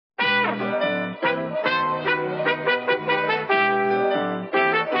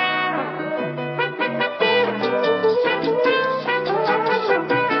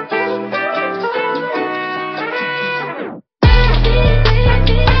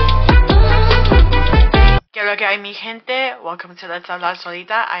lo que hay, mi gente? Welcome to Let's Hablar,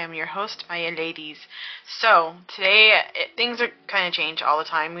 Solita. I am your host, my ladies. So, today, things are kind of change all the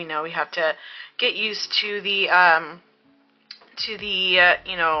time. We know we have to get used to the, I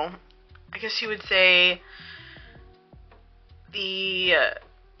guess you would say, the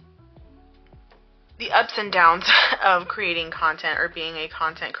ups and downs of creating content or being a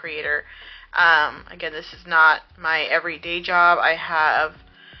content creator. Again, this is not my everyday job. I have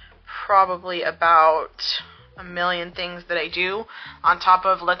probably about a million things that I do. On top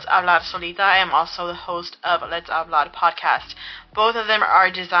of Let's Hablar Solita, I am also the host of Let's Hablar podcast. Both of them are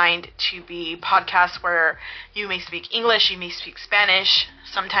designed to be podcasts where you may speak English, you may speak Spanish,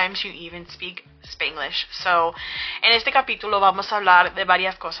 sometimes you even speak Spanglish. So, en este capítulo vamos a hablar de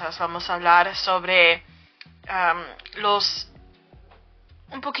varias cosas. Vamos a hablar sobre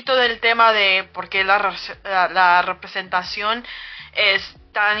un poquito del tema de por qué la representación es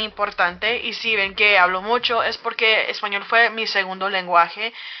tan importante, y si ven que hablo mucho es porque español fue mi segundo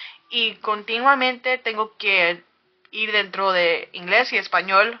lenguaje y continuamente tengo que ir dentro de inglés y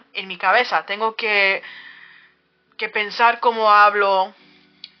español en mi cabeza. Tengo que pensar cómo hablo,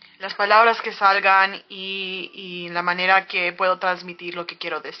 las palabras que salgan y la manera que puedo transmitir lo que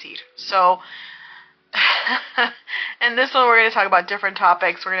quiero decir. So, in this one we're going to talk about different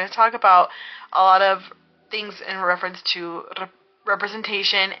topics. We're going to talk about a lot of things in reference to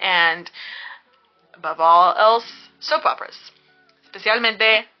representation and, above all else, soap operas,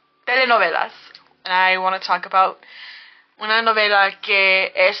 especialmente telenovelas. And I want to talk about una novela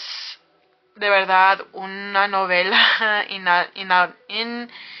que es de verdad una novela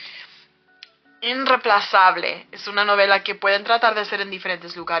irreemplazable. Es una novela que pueden tratar de hacer en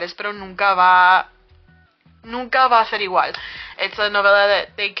diferentes lugares, pero nunca va a ser igual. It's a novela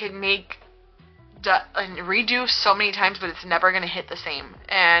that they can make and redo so many times, but it's never going to hit the same.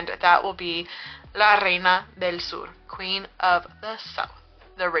 And that will be La Reina del Sur, Queen of the South.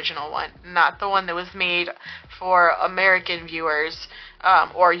 The original one, not the one that was made for American viewers,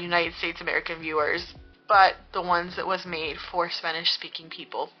 or United States American viewers, but the ones that was made for Spanish-speaking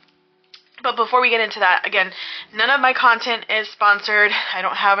people. But before we get into that, again, none of my content is sponsored. I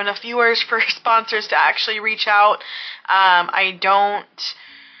don't have enough viewers for sponsors to actually reach out. I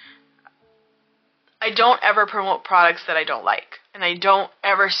don't ever promote products that I don't like. And I don't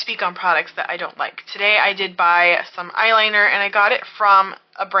ever speak on products that I don't like. Today I did buy some eyeliner, and I got it from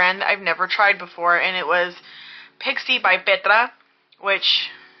a brand that I've never tried before, and it was Pixie by Petra,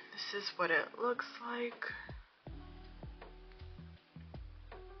 which, this is what it looks like.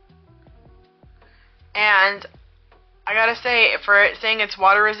 And I gotta say, for it saying it's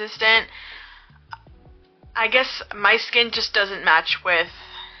water resistant, I guess my skin just doesn't match with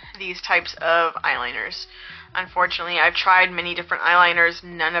these types of eyeliners. Unfortunately, I've tried many different eyeliners,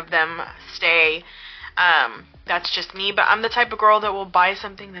 none of them stay. That's just me, but I'm the type of girl that will buy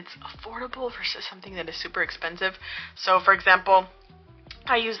something that's affordable versus something that is super expensive. So, for example,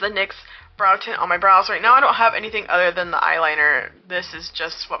 I use the NYX brow tint on my brows. Right now I don't have anything other than the eyeliner. This is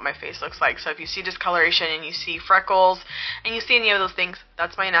just what my face looks like. So if you see discoloration and you see freckles and you see any of those things,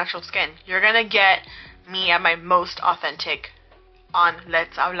 that's my natural skin. You're gonna get me at my most authentic on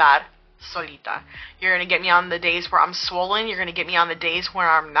Let's Hablar Solita. You're going to get me on the days where I'm swollen. You're going to get me on the days where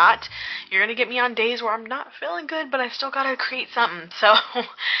I'm not. You're going to get me on days where I'm not feeling good, but I still got to create something. So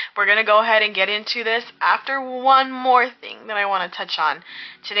we're going to go ahead and get into this after one more thing that I want to touch on.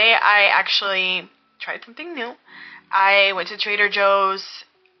 Today I actually tried something new. I went to Trader Joe's.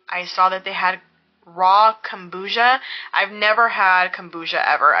 I saw that they had raw kombucha. I've never had kombucha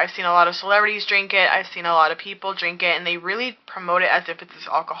ever. I've seen a lot of celebrities drink it. I've seen a lot of people drink it, and they really promote it as if it's this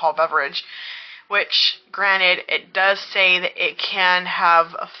alcohol beverage, which, granted, it does say that it can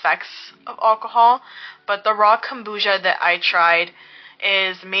have effects of alcohol, but the raw kombucha that I tried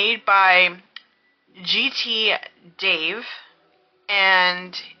is made by GT Dave,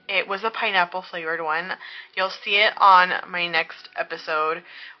 and it was a pineapple flavored one. You'll see it on my next episode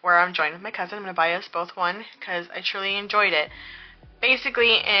where I'm joined with my cousin. I'm going to buy us both one because I truly enjoyed it.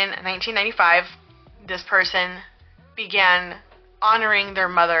 Basically, in 1995, this person began honoring their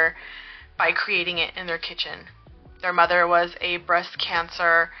mother by creating it in their kitchen. Their mother was a breast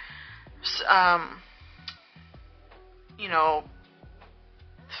cancer,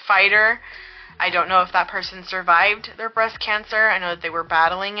 fighter. I don't know if that person survived their breast cancer. I know that they were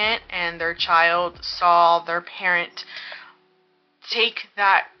battling it, and their child saw their parent take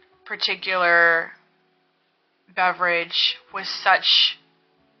that particular beverage with such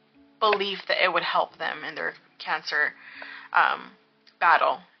belief that it would help them in their cancer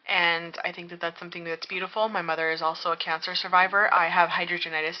battle. and I think that that's something that's beautiful. My mother is also a cancer survivor. I have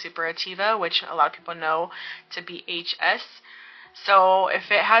hidradenitis suppurativa, which a lot of people know to be HS. So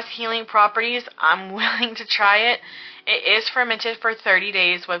if it has healing properties, I'm willing to try it. It is fermented for 30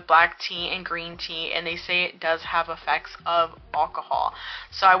 days with black tea and green tea, and they say it does have effects of alcohol.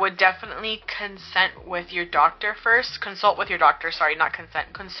 So I would definitely consult with your doctor first. Consult with your doctor, sorry, not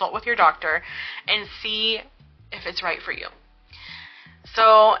consent. Consult with your doctor and see if it's right for you.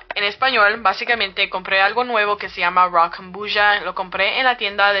 So, en español, básicamente compré algo nuevo que se llama Raw Kombucha. Lo compré en la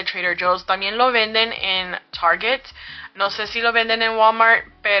tienda de Trader Joe's. También lo venden en Target. No sé si lo venden en Walmart,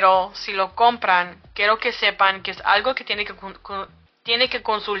 pero si lo compran, quiero que sepan que es algo que tiene que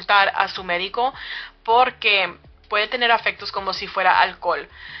consultar a su médico, porque puede tener efectos como si fuera alcohol.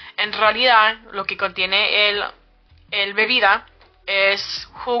 En realidad, lo que contiene el bebida es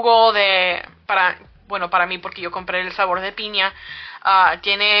jugo de... para mí, porque yo compré el sabor de piña.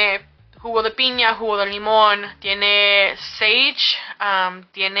 Tiene jugo de piña, jugo de limón, tiene sage,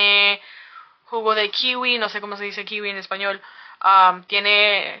 tiene jugo de kiwi, no sé cómo se dice kiwi en español,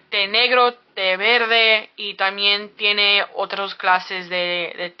 tiene té negro, té verde, y también tiene otras clases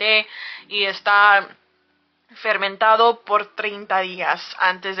de té, y está fermentado por 30 días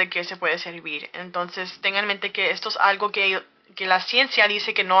antes de que se puede servir. Entonces tengan en mente que esto es algo que la ciencia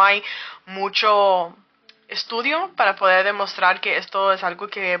dice que no hay mucho estudio para poder demostrar que esto es algo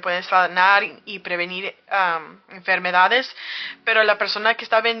que puede sanar y prevenir enfermedades, pero la persona que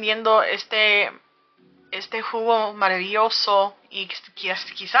está vendiendo este jugo maravilloso y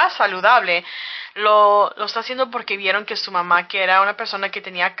quizás saludable lo está haciendo porque vieron que su mamá, que era una persona que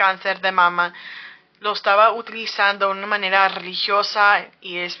tenía cáncer de mama, lo estaba utilizando de una manera religiosa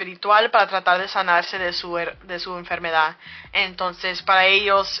y espiritual para tratar de sanarse de su enfermedad. Entonces, para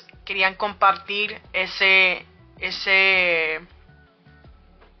ellos querían compartir ese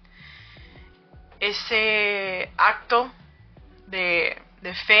acto de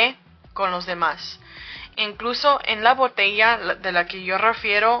fe con los demás. Incluso en la botella de la que yo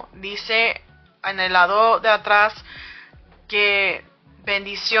refiero, dice en el lado de atrás que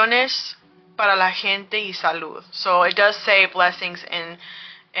bendiciones para la gente y salud. So it does say blessings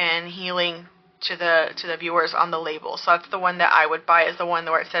and healing to the viewers on the label. So that's the one that I would buy, is the one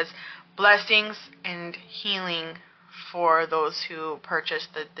where it says blessings and healing for those who purchase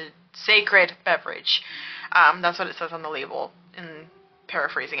the sacred beverage. That's what it says on the label, in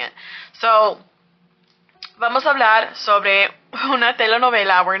paraphrasing it. So vamos a hablar sobre una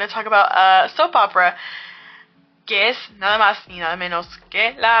telenovela. We're going to talk about a soap opera, que es nada más ni nada menos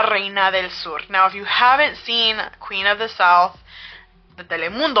que La Reina del Sur. Now, if you haven't seen Queen of the South, the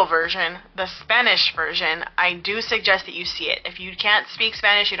Telemundo version, the Spanish version, I do suggest that you see it. If you can't speak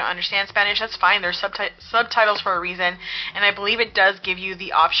Spanish, you don't understand Spanish, that's fine. There's subtitles for a reason, and I believe it does give you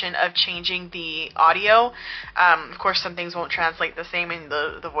the option of changing the audio. Of course, some things won't translate the same and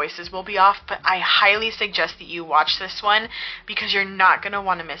the voices will be off, but I highly suggest that you watch this one because you're not going to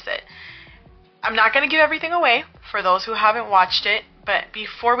want to miss it. I'm not going to give everything away for those who haven't watched it, but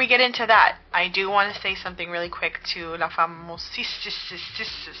before we get into that, I do want to say something really quick to la famosísima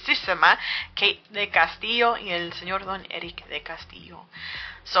Kate de Castillo y el señor Don Eric de Castillo.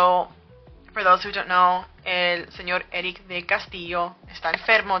 So, for those who don't know, el señor Eric de Castillo está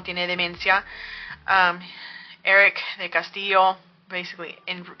enfermo, tiene demencia. Eric de Castillo, basically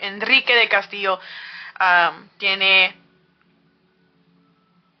Enrique de Castillo, tiene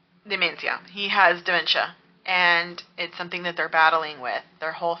dementia. He has dementia, and it's something that they're battling with.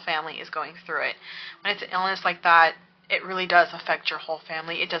 Their whole family is going through it. When it's an illness like that, it really does affect your whole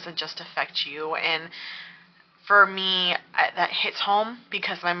family. It doesn't just affect you. And for me, that hits home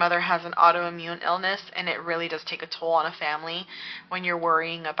because my mother has an autoimmune illness, and it really does take a toll on a family when you're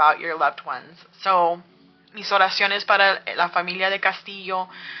worrying about your loved ones. So, mis oraciones para la familia de Castillo.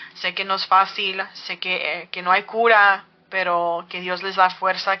 Sé que no es fácil, sé que no hay cura, pero que Dios les da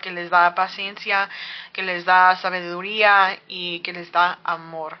fuerza, que les da paciencia, que les da sabiduría y que les da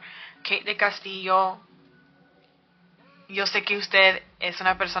amor. Kate de Castillo, yo sé que usted es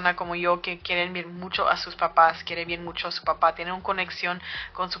una persona como yo que quiere bien mucho a sus papás, quiere bien mucho a su papá, tiene una conexión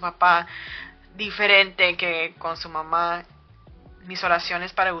con su papá diferente que con su mamá. Mis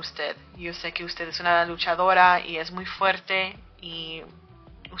oraciones para usted. Yo sé que usted es una luchadora y es muy fuerte, y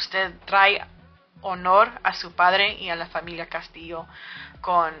usted trae honor a su padre y a la familia Castillo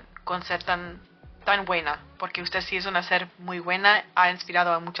con ser tan buena, porque usted sí es una ser muy buena, ha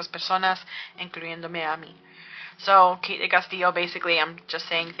inspirado a muchas personas, incluyéndome a mí. So, Kate de Castillo, basically, I'm just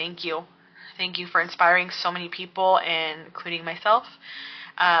saying thank you. Thank you for inspiring so many people, including myself.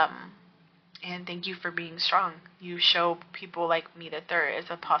 And thank you for being strong. You show people like me that there is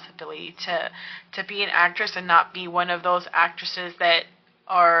a possibility to be an actress and not be one of those actresses that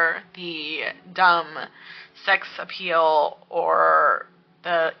are the dumb sex appeal or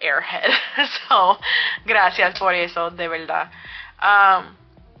the airhead. So, gracias por eso, de verdad.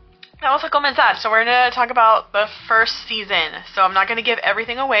 Vamos a comenzar. So we're going to talk about the first season. So I'm not going to give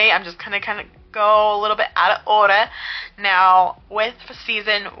everything away. I'm just going to kind of go a little bit out of order. Now, with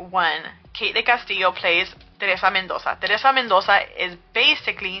season 1, Kate de Castillo plays Teresa Mendoza. Teresa Mendoza is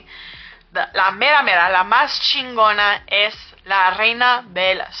basically la mera mera, la más chingona es la Reina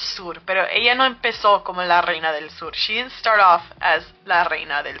del Sur. Pero ella no empezó como la Reina del Sur. She didn't start off as la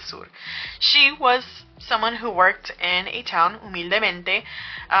Reina del Sur. She was someone who worked in a town humildemente.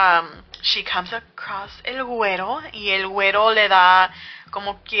 She comes across el güero y el güero le da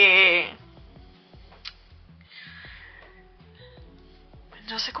como que,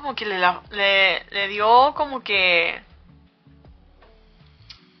 no sé, como que le dio como que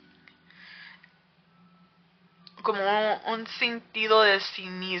como un sentido de sí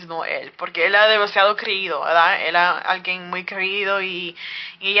mismo él, porque él era demasiado creído, ¿verdad? Era alguien muy creído y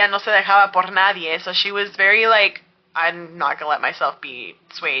ella no se dejaba por nadie. So she was very like, I'm not gonna let myself be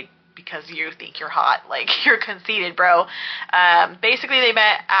swayed because you think you're hot. Like, you're conceited, bro. Basically, they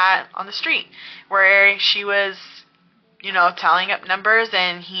met on the street where she was, you know, tallying up numbers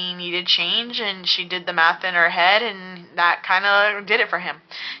and he needed change, and she did the math in her head, and that kind of did it for him.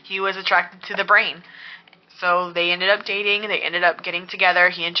 He was attracted to the brain. So they ended up dating, they ended up getting together.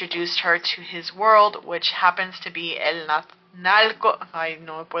 He introduced her to his world, which happens to be el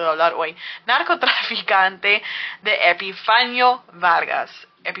narcotraficante de Epifanio Vargas.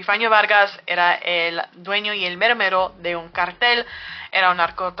 Epifanio Vargas era el dueño y el mero de un cartel, era un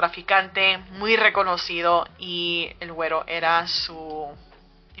narcotraficante muy reconocido y el güero era su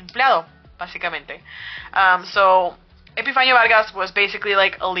empleado, básicamente. So Epifanio Vargas was basically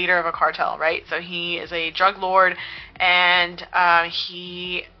like a leader of a cartel, right? So he is a drug lord, and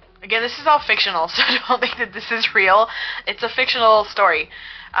he, again, this is all fictional, so don't think that this is real. It's a fictional story.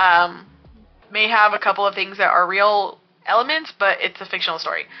 May have a couple of things that are real elements, but it's a fictional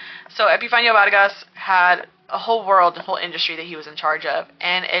story. So Epifanio Vargas had a whole world, a whole industry that he was in charge of,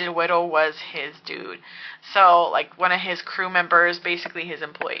 and El Güero was his dude. So, like, one of his crew members, basically his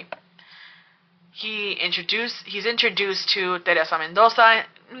employee. He's introduced to Teresa Mendoza.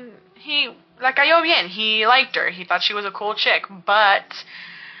 He la cayó bien. He liked her. He thought she was a cool chick. But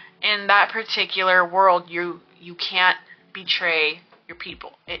in that particular world, you can't betray your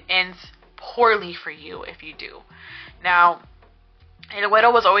people. It ends poorly for you if you do. Now, El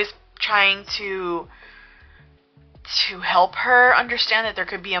Güero was always trying to help her understand that there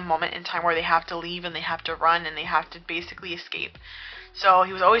could be a moment in time where they have to leave and they have to run and they have to basically escape. So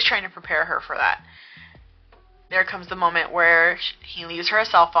he was always trying to prepare her for that. There comes the moment where he leaves her a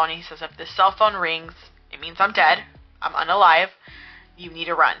cell phone. He says, if this cell phone rings, it means I'm dead. I'm unalive. You need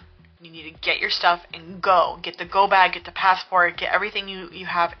to run. You need to get your stuff and go. Get the go bag, get the passport, get everything you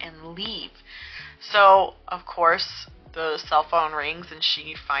have and leave. So, of course, the cell phone rings and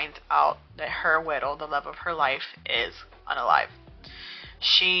she finds out that her güero, the love of her life, is unalive.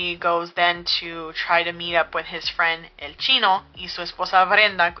 She goes then to try to meet up with his friend El Chino y su esposa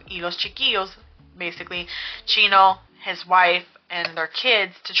Brenda y los chiquillos, basically Chino, his wife, and their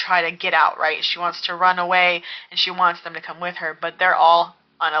kids, to try to get out, right? She wants to run away and she wants them to come with her, but they're all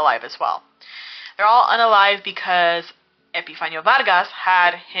unalive as well. They're all unalive because Epifanio Vargas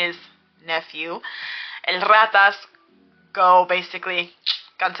had his nephew, El Ratas, go basically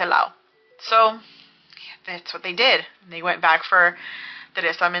cancelado. So that's what they did. They went back for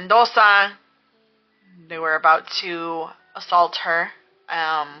Teresa Mendoza. They were about to assault her.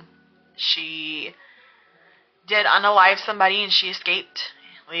 She did unalive somebody and she escaped.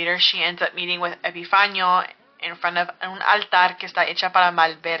 Later she ends up meeting with Epifanio in front of un altar que está hecha para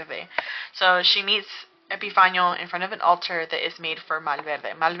Malverde. So she meets Epifanio in front of an altar that is made for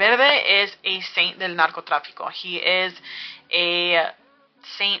Malverde. Malverde is a saint del narcotráfico. He is a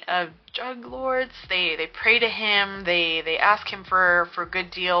saint of drug lords. They pray to him. They ask him for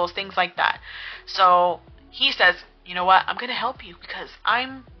good deals, things like that. So he says, you know what, I'm going to help you because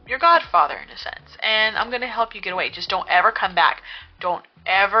I'm your godfather in a sense, and I'm going to help you get away. Just don't ever come back. Don't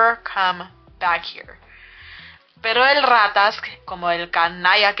ever come back here. Pero el Ratas, como el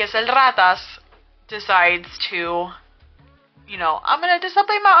canalla que es el Ratas, decides to, you know, I'm going to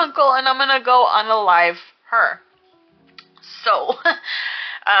disobey my uncle and I'm going to go unalive her. So,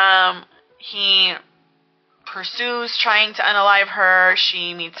 he pursues trying to unalive her.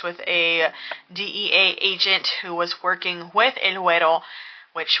 She meets with a DEA agent who was working with El Güero,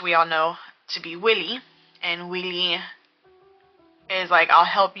 which we all know to be Willie, and Willie is like, I'll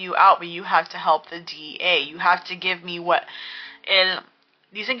help you out, but you have to help the DEA. You have to give me what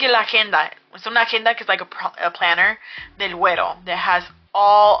dicen que la agenda, es una agenda que es like a planner del güero that has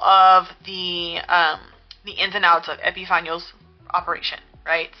all of the ins and outs of Epifanio's operation,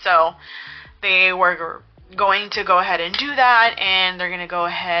 right? So they were going to go ahead and do that, and they're going to go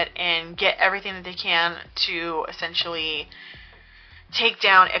ahead and get everything that they can to essentially take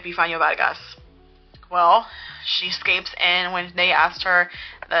down Epifanio Vargas. Well, she escapes, and when they asked her,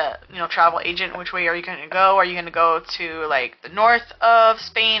 the travel agent, which way are you going to go? Are you going to go to like the north of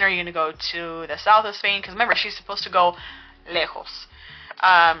Spain? Or are you going to go to the south of Spain? Because remember, she's supposed to go lejos.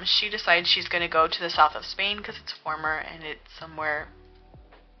 She decides she's going to go to the south of Spain because it's warmer and it's somewhere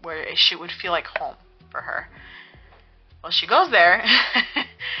where she would feel like home for her. Well, she goes there,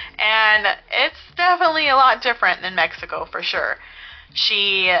 and it's definitely a lot different than Mexico for sure.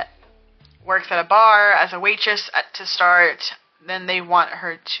 She works at a bar as a waitress to start. Then they want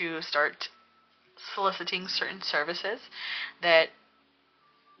her to start soliciting certain services that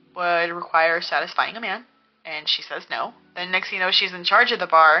would require satisfying a man, and she says no. Then next thing you know, she's in charge of the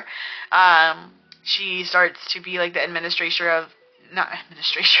bar. She starts to be like the administrator.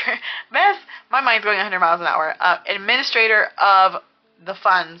 Beth, my mind's going 100 miles an hour. Administrator of the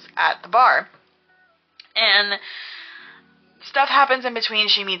funds at the bar. And stuff happens in between.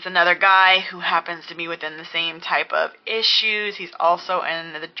 She meets another guy who happens to be within the same type of issues. He's also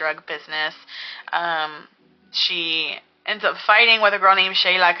in the drug business. She ends up fighting with a girl named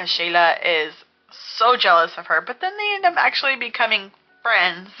Shayla because Shayla is so jealous of her. But then they end up actually becoming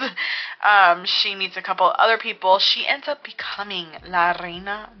friends. She meets a couple other people. She ends up becoming La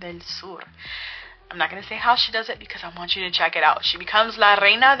Reina del Sur. I'm not going to say how she does it because I want you to check it out. She becomes La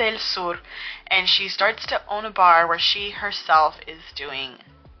Reina del Sur, and she starts to own a bar where she herself is doing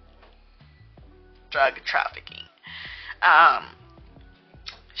drug trafficking.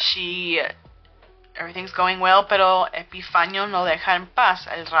 Everything's going well, pero Epifanio no deja en paz.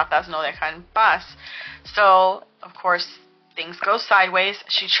 El ratas no deja en paz. So, of course, things go sideways.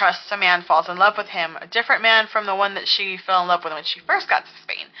 She trusts a man, falls in love with him, a different man from the one that she fell in love with when she first got to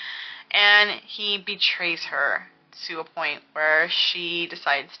Spain. And he betrays her to a point where she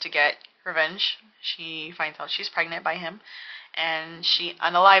decides to get revenge. She finds out she's pregnant by him, and she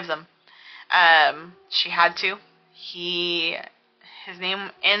unalives him. She had to. His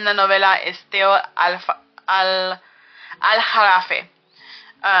name in the novela is Teo Al-Jarafe,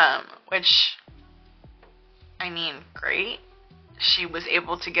 which, I mean, great. She was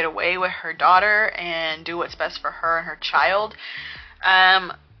able to get away with her daughter and do what's best for her and her child.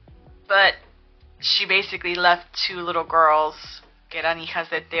 But she basically left two little girls, que eran hijas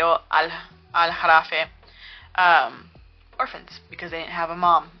de Teo Al-Jarafe, orphans because they didn't have a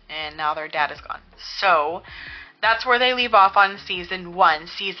mom, and now their dad is gone. So that's where they leave off on season 1.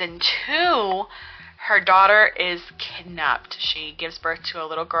 Season 2, her daughter is kidnapped. She gives birth to a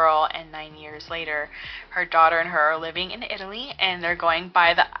little girl, and 9 years later, her daughter and her are living in Italy, and they're going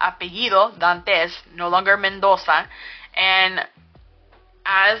by the apellido Dantes, no longer Mendoza. And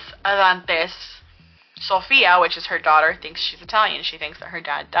as a Dantes, Sofia, which is her daughter, thinks she's Italian. She thinks that her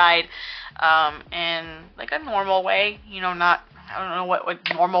dad died in like a normal way. I don't know what would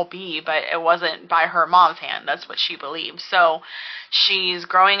normal be, but it wasn't by her mom's hand. That's what she believes. So she's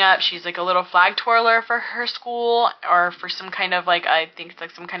growing up. She's like a little flag twirler for her school, or for some kind of like, I think it's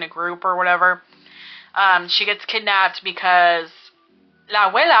like some kind of group or whatever. She gets kidnapped because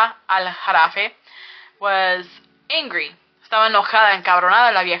la abuela Al-Jarafe was angry. Estaba enojada,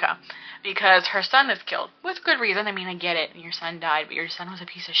 encabronada la vieja, because her son is killed. With good reason. I mean, I get it. Your son died, but your son was a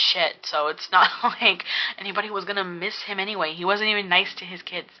piece of shit. So it's not like anybody was going to miss him anyway. He wasn't even nice to his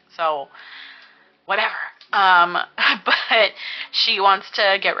kids. So, whatever. But she wants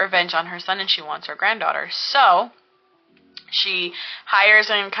to get revenge on her son, and she wants her granddaughter. So she hires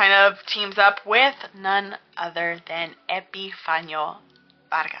and kind of teams up with none other than Epifanio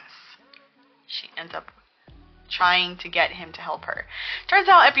Vargas. She ends up trying to get him to help her. Turns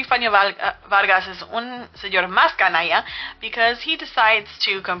out Epifanio Vargas is un señor más canalla because he decides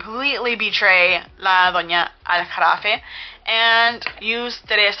to completely betray la doña Al-Jarafe and use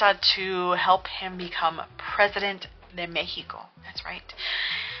Teresa to help him become president de México. That's right.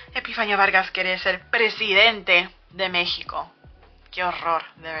 Epifanio Vargas quiere ser presidente de México. Qué horror,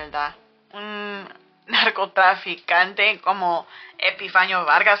 de verdad. Un narcotraficante como Epifanio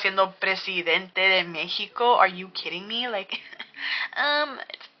Vargas siendo presidente de México. Are you kidding me? Like,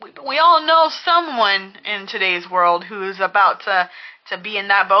 we all know someone in today's world who's about to to be in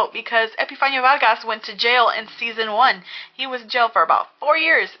that boat because Epifanio Vargas went to jail in season 1. He was in jail for about 4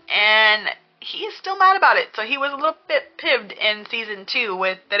 years, and he's still mad about it. So he was a little bit peeved in season 2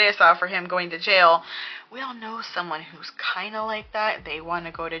 with Teresa for him going to jail. We all know someone who's kind of like that. They want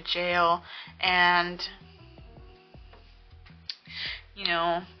to go to jail, and you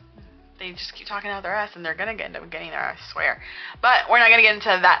know, they just keep talking out their ass, and they're going to end up getting there, I swear. But we're not going to get into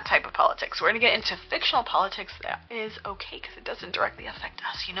that type of politics. We're going to get into fictional politics that is okay, because it doesn't directly affect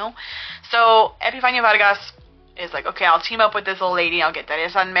us, you know? So, Epifanio Vargas is like, okay, I'll team up with this old lady, I'll get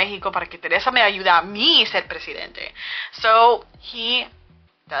Teresa in Mexico para que Teresa me ayude a mí ser presidente. So, he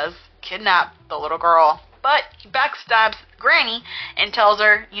does kidnap the little girl, but he backstabs Granny and tells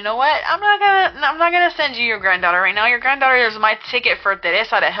her, you know what, I'm not gonna send you your granddaughter right now. Your granddaughter is my ticket for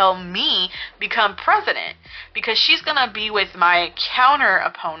Teresa to help me become president, because she's gonna be with my counter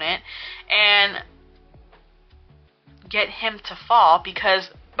opponent and get him to fall, because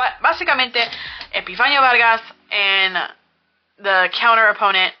básicamente Epifanio Vargas and the counter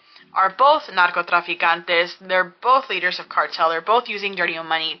opponent are both narcotraficantes. They're both leaders of cartel. They're both using dirty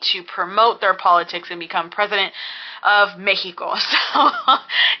money to promote their politics and become president of Mexico. So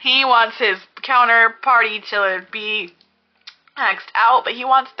he wants his counterparty to be axed out, but he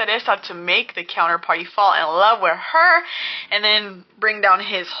wants Teresa to make the counterparty fall in love with her and then bring down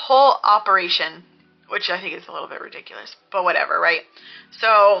his whole operation, which I think is a little bit ridiculous, but whatever, right?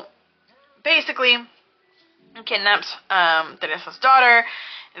 So basically, he kidnaps Teresa's daughter,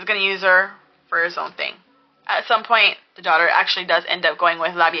 is going to use her for his own thing. At some point, the daughter actually does end up going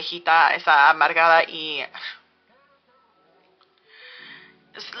with la viejita, esa amargada y...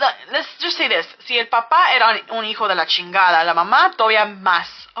 Let's just say this. Si el papá era un hijo de la chingada, la mamá todavía más,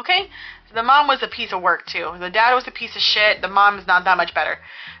 okay? The mom was a piece of work, too. The dad was a piece of shit. The mom is not that much better.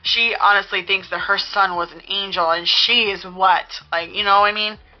 She honestly thinks that her son was an angel, and she is what? Like, you know what I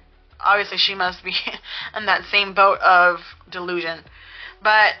mean? Obviously, she must be in that same boat of delusion.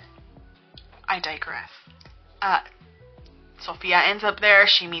 But I digress. Sofia ends up there.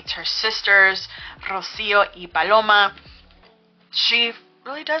 She meets her sisters, Rocio y Paloma. She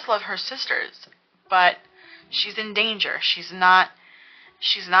really does love her sisters, but she's in danger. She's not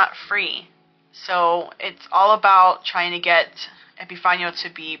free. So it's all about trying to get Epifanio to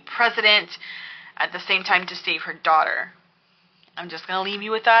be president, at the same time to save her daughter. I'm just going to leave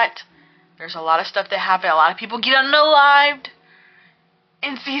you with that. There's a lot of stuff that happened. A lot of people get unalived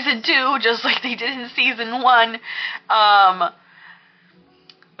in season 2, just like they did in season 1. The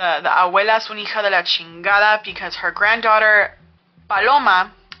abuela es una hija de la chingada, because her granddaughter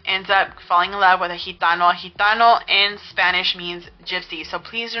Paloma ends up falling in love with a gitano. Gitano in Spanish means gypsy, so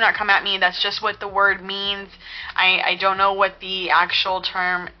please do not come at me. That's just what the word means. I don't know what the actual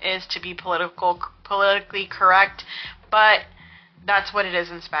term is to be politically correct, but that's what it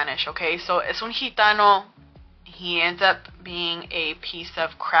is in Spanish, okay? So es un gitano. He ends up being a piece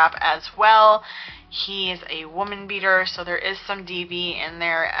of crap as well. He is a woman beater, so there is some DV in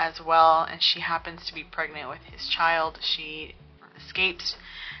there as well, and she happens to be pregnant with his child. She escapes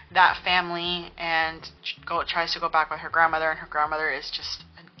that family and tries to go back with her grandmother, and her grandmother is just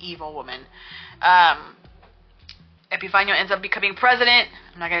an evil woman. Epifanio ends up becoming president.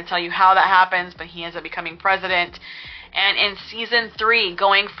 I'm not going to tell you how that happens, but he ends up becoming president. And in season 3,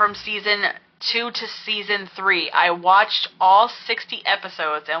 going from season 2 to season 3, I watched all 60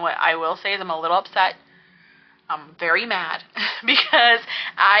 episodes, and what I will say is I'm a little upset. I'm very mad because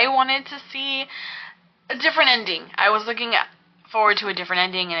I wanted to see a different ending. I was looking forward to a different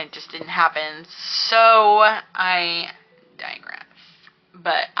ending, and it just didn't happen. So I digress.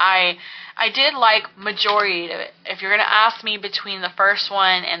 But I did like majority of it. If you're gonna ask me between the first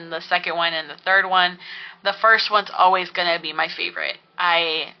one and the second one and the third one, the first one's always gonna be my favorite.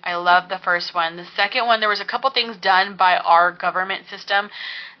 I love the first one. The second one, there was a couple things done by our government system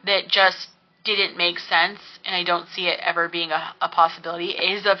that just didn't make sense, and I don't see it ever being a possibility.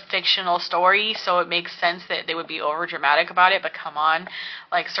 It is a fictional story, so it makes sense that they would be over dramatic about it, but come on,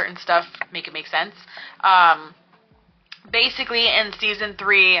 like certain stuff make it make sense. Basically in season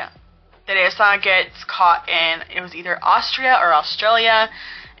 3, Teresa gets caught in, it was either Austria or Australia,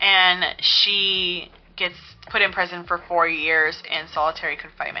 and she gets put in prison for 4 years in solitary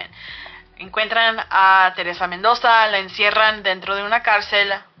confinement. Encuentran a Teresa Mendoza, la encierran dentro de una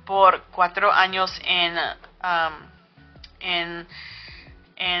cárcel por 4 años en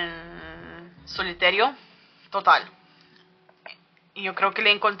solitario total. Yo creo que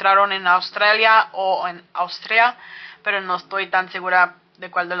le encontraron en Australia o en Austria, pero no estoy tan segura de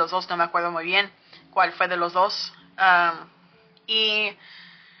cuál de los dos, no me acuerdo muy bien cuál fue de los dos. Y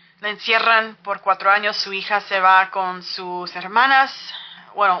la encierran por 4 años. Su hija se va con sus hermanas.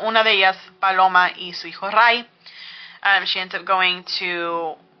 Bueno, una de ellas, Paloma, y su hijo Ray. She ends up going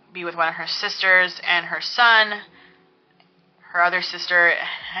to be with one of her sisters and her son. Her other sister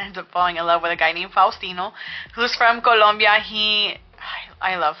ends up falling in love with a guy named Faustino, who's from Colombia.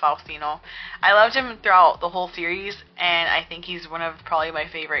 I love Faustino. I loved him throughout the whole series, and I think he's one of probably my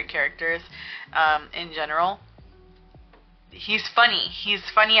favorite characters in general. He's funny.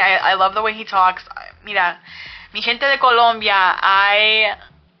 I love the way he talks. Mira, mi gente de Colombia,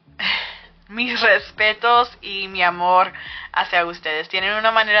 mis respetos y mi amor hacia ustedes. Tienen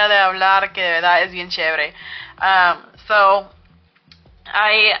una manera de hablar que de verdad es bien chévere. So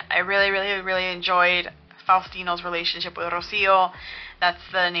I really enjoyed Faustino's relationship with Rocio. That's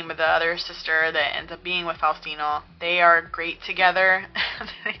the name of the other sister that ends up being with Faustino. They are great together.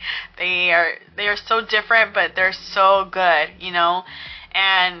 they are so different, but they're so good, you know.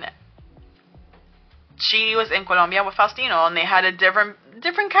 And she was in Colombia with Faustino, and they had a different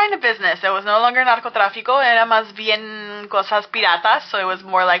kind of business. It was no longer narcotráfico, era más bien cosas piratas, so it was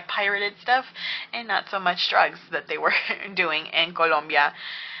more like pirated stuff, and not so much drugs that they were doing in Colombia.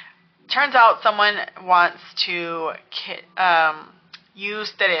 Turns out someone wants to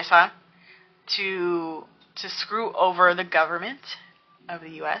use Teresa to screw over the government of the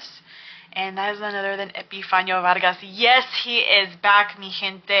U.S., and that is none other than Epifanio Vargas. Yes, he is back, mi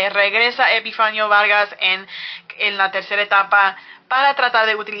gente. Regresa Epifanio Vargas en la tercera etapa para tratar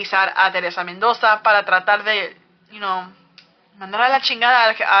de utilizar a Teresa Mendoza, para tratar de, mandar a la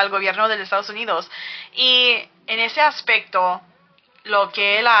chingada al gobierno de los Estados Unidos. Y en ese aspecto, lo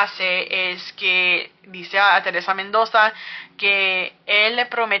que él hace es que dice a Teresa Mendoza que él le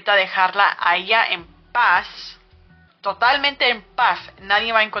prometa dejarla a ella en paz, totalmente en paz.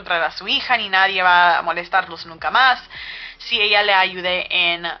 Nadie va a encontrar a su hija, ni nadie va a molestarlos nunca más, si ella le ayude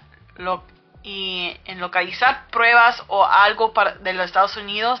en localizar pruebas o algo de los Estados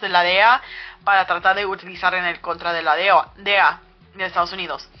Unidos, de la DEA, para tratar de utilizar en el contra de la DEA de Estados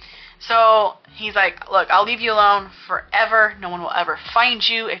Unidos. So he's like, look, I'll leave you alone forever. No one will ever find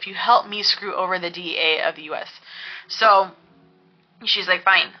you if you help me screw over the DEA of the U.S. So she's like,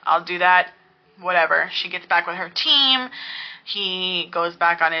 fine, I'll do that. Whatever. She gets back with her team. He goes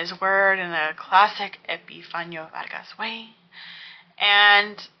back on his word in a classic Epifanio Vargas way.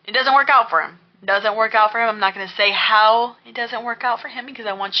 And it doesn't work out for him. I'm not going to say how it doesn't work out for him because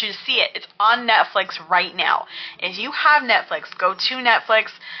I want you to see it. It's on Netflix right now. If you have Netflix, go to Netflix.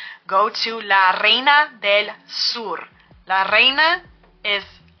 Go to La Reina del Sur. La Reina is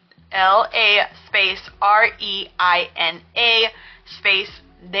L-A space R-E-I-N-A space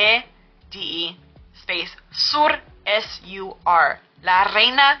D-E space Sur S-U-R. La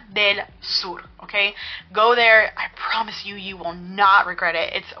Reina del Sur. Okay? Go there. I promise you will not regret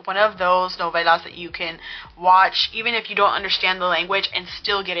it. It's one of those novelas that you can watch even if you don't understand the language and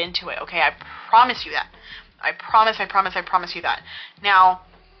still get into it. Okay? I promise you that. I promise you that. Now,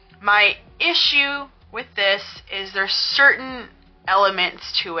 my issue with this is there's certain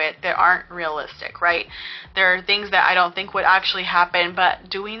elements to it that aren't realistic, right? There are things that I don't think would actually happen, but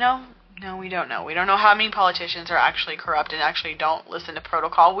do we know? No, we don't know. We don't know how many politicians are actually corrupt and actually don't listen to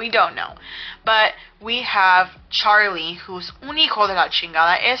protocol. We don't know. But we have Charlie, who's un hijo de la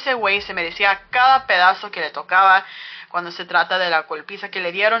chingada. Ese güey se merecía cada pedazo que le tocaba cuando se trata de la golpiza que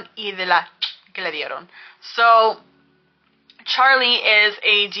le dieron y de la que le dieron. So Charlie is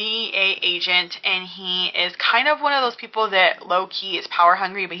a DEA agent, and he is kind of one of those people that low-key is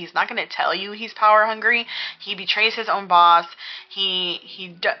power-hungry, but he's not going to tell you he's power-hungry. He betrays his own boss. He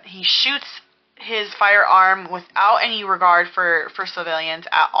shoots his firearm without any regard for civilians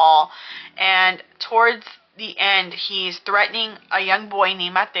at all. And towards the end, he's threatening a young boy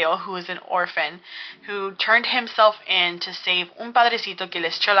named Mateo, who is an orphan, who turned himself in to save un padrecito que le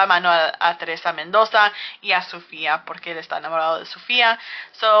echó la mano a Teresa Mendoza y a Sofía, porque él está enamorado de Sofía.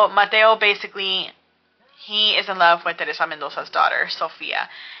 So Mateo, basically, he is in love with Teresa Mendoza's daughter, Sofía.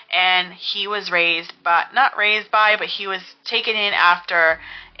 And he was but he was taken in after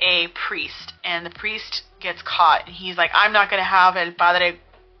a priest. And the priest gets caught. And he's like, I'm not going to have el padre...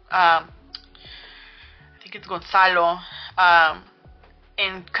 it's Gonzalo,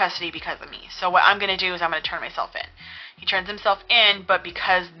 in custody because of me. So what I'm going to do is I'm going to turn myself in. He turns himself in, but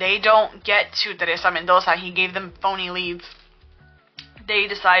because they don't get to Teresa Mendoza, he gave them phony leads. They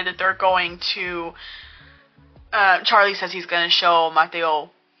decide that they're going to... Charlie says he's going to show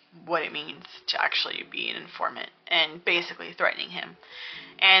Mateo what it means to actually be an informant, and basically threatening him.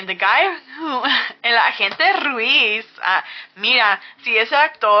 And the guy who... El agente Ruiz... mira, si ese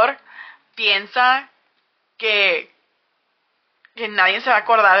actor piensa que que nadie se va a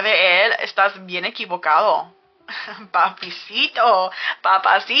acordar de él, estás bien equivocado. Papacito,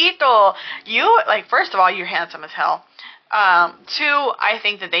 papacito. You, like, first of all, you're handsome as hell. Two, I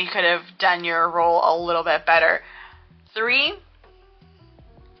think that they could have done your role a little bit better. Three,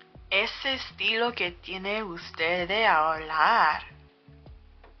 ese estilo que tiene usted de hablar.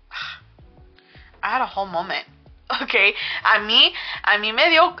 I had a whole moment. Okay, a mí me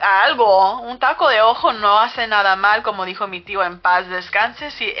dio algo. Un taco de ojo no hace nada mal, como dijo mi tío, en paz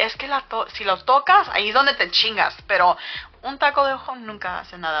descanse. Si es que si lo tocas, ahí es donde te chingas. Pero un taco de ojo nunca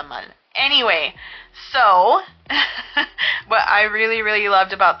hace nada mal. Anyway, so what I really, really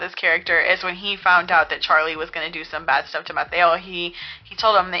loved about this character is when he found out that Charlie was going to do some bad stuff to Mateo, he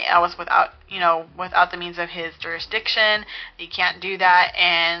told him that I was without the means of his jurisdiction. He can't do that,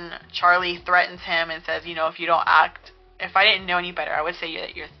 and Charlie threatens him and says, if you don't act, if I didn't know any better, I would say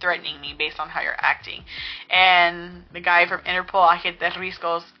that you're threatening me based on how you're acting. And the guy from Interpol, Agente Ruiz,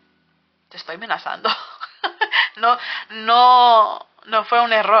 goes, te estoy amenazando. No fue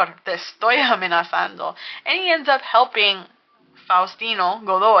un error. Te estoy amenazando. And he ends up helping Faustino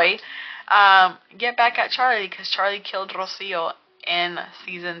Godoy get back at Charlie because Charlie killed Rocio in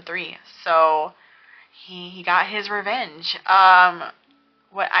season 3. So he got his revenge.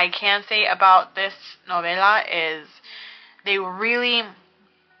 What I can say about this novela is they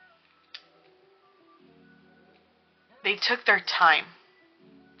took their time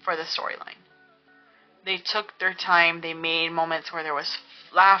for the storyline. They took their time. They made moments where there was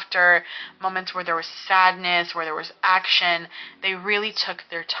laughter, moments where there was sadness, where there was action. They really took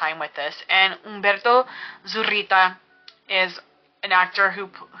their time with this. And Humberto Zurita is an actor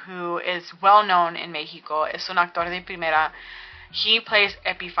who is well known in Mexico. Es un actor de primera. He plays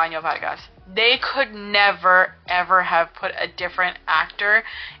Epifanio Vargas. They could never, ever have put a different actor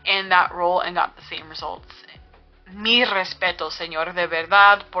in that role and got the same results. Mi respeto, señor, de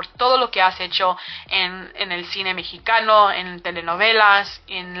verdad, por todo lo que has hecho en el cine mexicano, en telenovelas,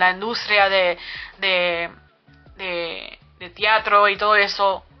 en la industria de teatro y todo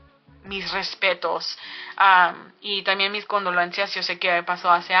eso. Mis respetos. Y también mis condolencias. Yo sé que pasó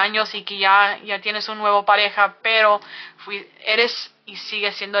hace años y que ya tienes un nuevo pareja, pero eres y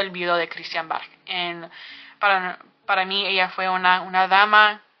sigues siendo el viudo de Christian Bach. Para mí ella fue una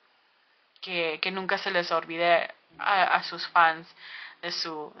dama que nunca se les olvide a sus fans de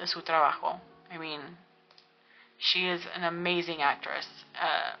su trabajo. I mean, she is an amazing actress.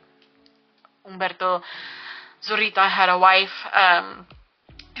 Humberto Zurita had a wife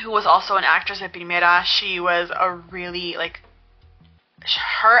who was also an actress de primera. She was a really,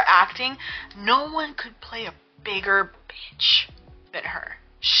 her acting, no one could play a bigger bitch than her.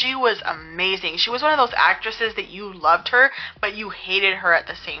 She was amazing. She was one of those actresses that you loved her, but you hated her at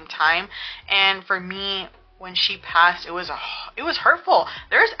the same time. And for me, when she passed, it was hurtful.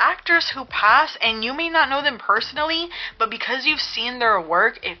 There's actors who pass and you may not know them personally, but because you've seen their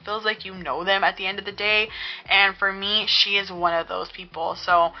work, it feels like you know them at the end of the day. And for me, she is one of those people.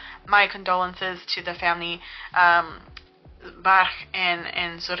 So my condolences to the family, Bach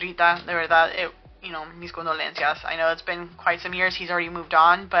and Zorrita. De verdad, mis condolencias. I know it's been quite some years. He's already moved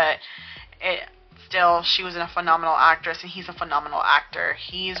on, but still, she was a phenomenal actress, and he's a phenomenal actor.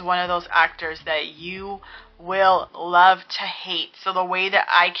 He's one of those actors that you will love to hate. So the way that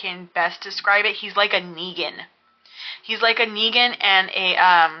I can best describe it, he's like a Negan. He's like a Negan and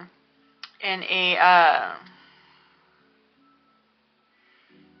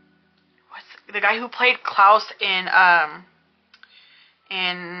what's the guy who played Klaus in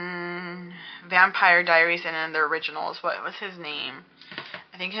Vampire Diaries and in the originals. What was his name?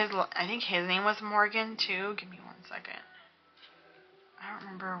 I think his name was Morgan too. Give me 1 second. I don't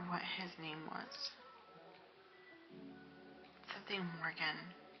remember what his name was. Something Morgan.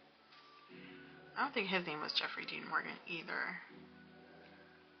 I don't think his name was Jeffrey Dean Morgan either.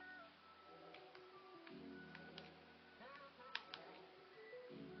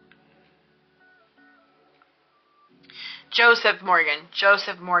 Joseph Morgan.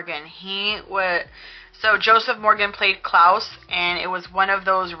 So Joseph Morgan played Klaus, and it was one of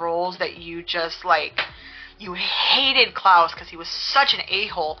those roles that you just you hated Klaus because he was such an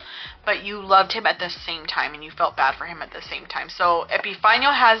a-hole, but you loved him at the same time, and you felt bad for him at the same time. So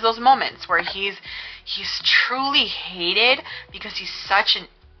Epifanio has those moments where he's truly hated because he's such an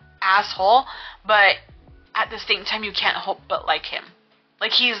asshole, but at the same time you can't help but like him.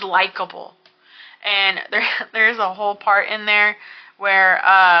 Like, he's likable. And there's a whole part in there where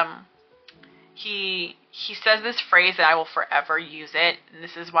he says this phrase that I will forever use it, and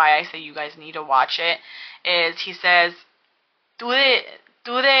this is why I say you guys need to watch it, is he says, tú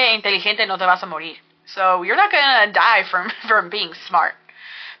de inteligente no te vas a morir. So you're not gonna die from being smart.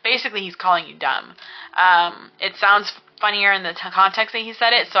 Basically, he's calling you dumb. It sounds funnier in the context that he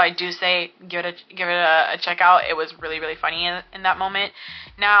said it, so I do say give it a check out. It was really, really funny in that moment.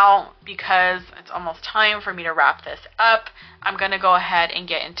 Now, because it's almost time for me to wrap this up, I'm going to go ahead and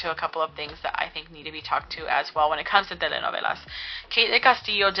get into a couple of things that I think need to be talked to as well when it comes to telenovelas. Kate de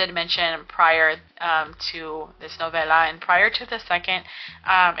Castillo did mention prior to this novela and prior to the second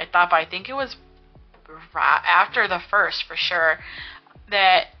etapa, I think it was after the first for sure,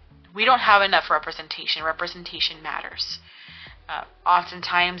 that we don't have enough representation. Representation matters.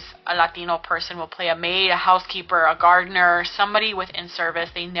 Oftentimes, a Latino person will play a maid, a housekeeper, a gardener, somebody within service.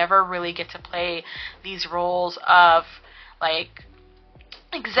 They never really get to play these roles of, like,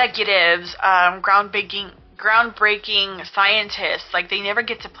 executives, groundbreaking scientists. Like, they never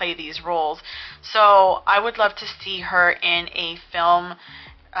get to play these roles. So I would love to see her in a film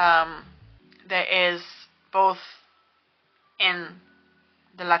that is both in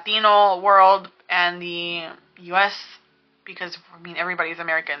the Latino world and the U.S., because, I mean, everybody's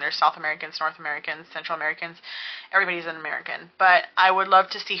American. There's South Americans, North Americans, Central Americans. Everybody's an American. But I would love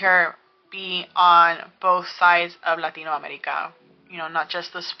to see her be on both sides of Latino America. You know, not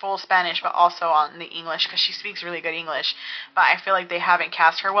just this full Spanish, but also on the English, because she speaks really good English. But I feel like they haven't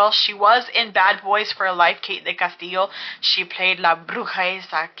cast her well. She was in Bad Boys for Life, Kate de Castillo. She played la bruja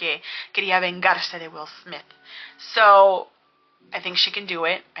esa que quería vengarse de Will Smith. So I think she can do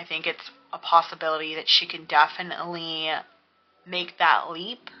it. I think it's a possibility that she can definitely make that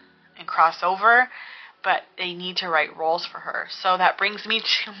leap and cross over, but they need to write roles for her. So that brings me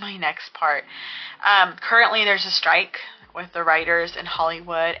to my next part. Currently there's a strike with the writers in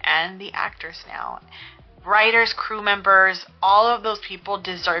Hollywood and the actors now. Writers, crew members, all of those people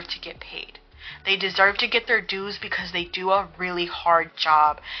deserve to get paid. They deserve to get their dues because they do a really hard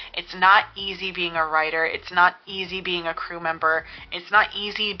job. It's not easy being a writer. It's not easy being a crew member. It's not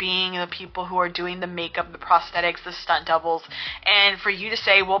easy being the people who are doing the makeup, the prosthetics, the stunt doubles. And for you to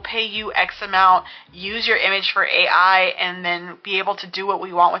say, we'll pay you X amount, use your image for AI, and then be able to do what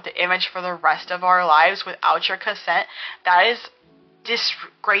we want with the image for the rest of our lives without your consent, that is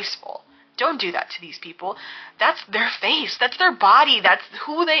disgraceful. Don't do that to these people. That's their face. That's their body. That's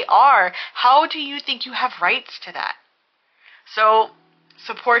who they are. How do you think you have rights to that? So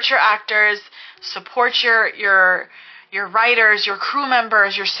support your actors. Support your writers, your crew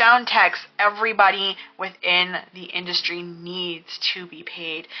members, your sound techs. Everybody within the industry needs to be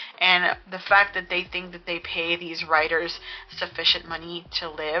paid. And the fact that they think that they pay these writers sufficient money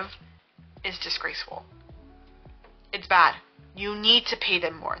to live is disgraceful. It's bad. You need to pay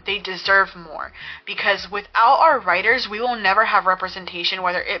them more. They deserve more. Because without our writers, we will never have representation,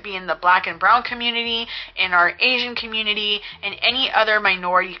 whether it be in the black and brown community, in our Asian community, in any other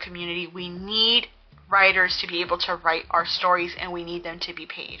minority community. We need writers to be able to write our stories, and we need them to be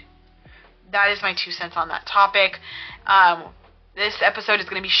paid. That is my 2 cents on that topic. This episode is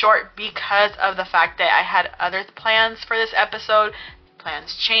going to be short because of the fact that I had other plans for this episode.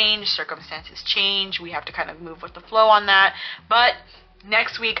 Plans change, circumstances change, we have to kind of move with the flow on that. But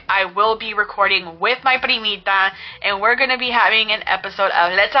next week I will be recording with my primita, and we're going to be having an episode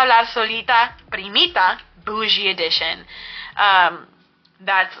of Let's Hablar Solita, Primita, Bougie Edition.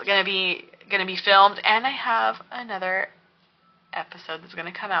 That's going to be filmed, and I have another episode that's going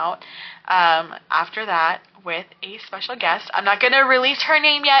to come out after that with a special guest. I'm not going to release her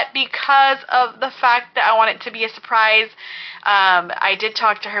name yet because of the fact that I want it to be a surprise. I did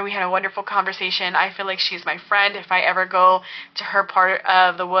talk to her. We had a wonderful conversation. I feel like she's my friend. If I ever go to her part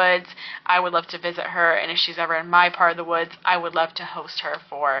of the woods, I would love to visit her. And if she's ever in my part of the woods, I would love to host her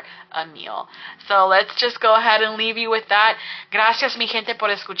for a meal. So let's just go ahead and leave you with that. Gracias, mi gente, por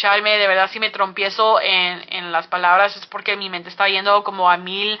escucharme. De verdad, si me trompiezo en las palabras es porque mi mente está yendo como a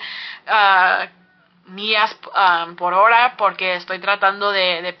 1000 millas por hora, porque estoy tratando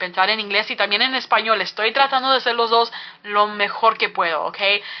de pensar en inglés y también en español. Estoy tratando de hacer los dos lo mejor que puedo,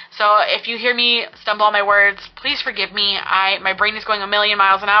 okay? So if you hear me stumble on my words, please forgive me. My brain is going a million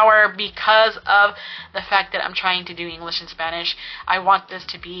miles an hour because of the fact that I'm trying to do English and Spanish. I want this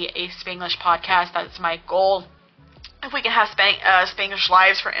to be a Spanglish podcast. That's my goal. If we can have Spanglish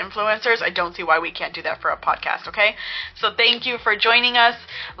lives for influencers, I don't see why we can't do that for a podcast, okay? So thank you for joining us.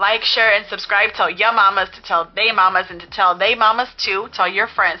 Like, share, and subscribe. Tell your mamas to tell they mamas, and to tell they mamas too. Tell your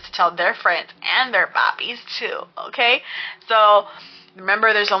friends to tell their friends and their papis too, okay? So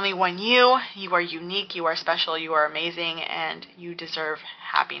remember, there's only one you. You are unique, you are special, you are amazing, and you deserve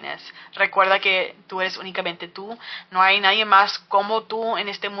happiness. Recuerda que tú eres únicamente tú. No hay nadie más como tú en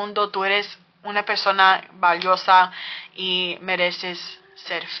este mundo. Tú eres una persona valiosa y mereces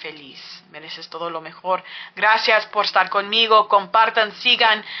ser feliz. Mereces todo lo mejor. Gracias por estar conmigo. Compartan,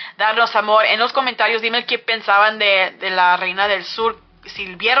 sigan, darnos amor. En los comentarios dime qué pensaban de la Reina del Sur. Si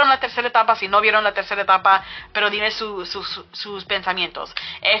vieron la tercera etapa, si no vieron la tercera etapa, pero dime sus pensamientos.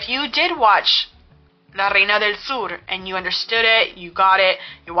 If you did watch La Reina del Sur and you understood it, you got it,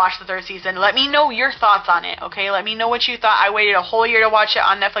 you watched the third season, let me know your thoughts on it, okay? Let me know what you thought. I waited a whole year to watch it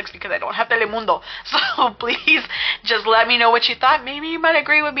on Netflix because I don't have Telemundo. So please just let me know what you thought. Maybe you might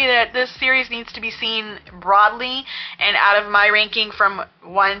agree with me that this series needs to be seen broadly, and out of my ranking from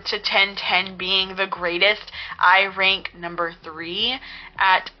 1 to 10, 10 being the greatest, I rank number 3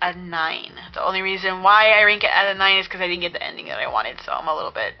 at a 9. The only reason why I rank it at a 9 is because I didn't get the ending that I wanted, so I'm a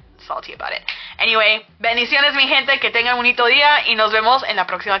little bit salty about it. Anyway, bendiciones mi gente, que tengan un bonito día y nos vemos en la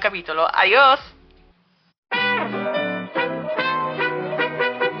próxima capítulo. Adiós.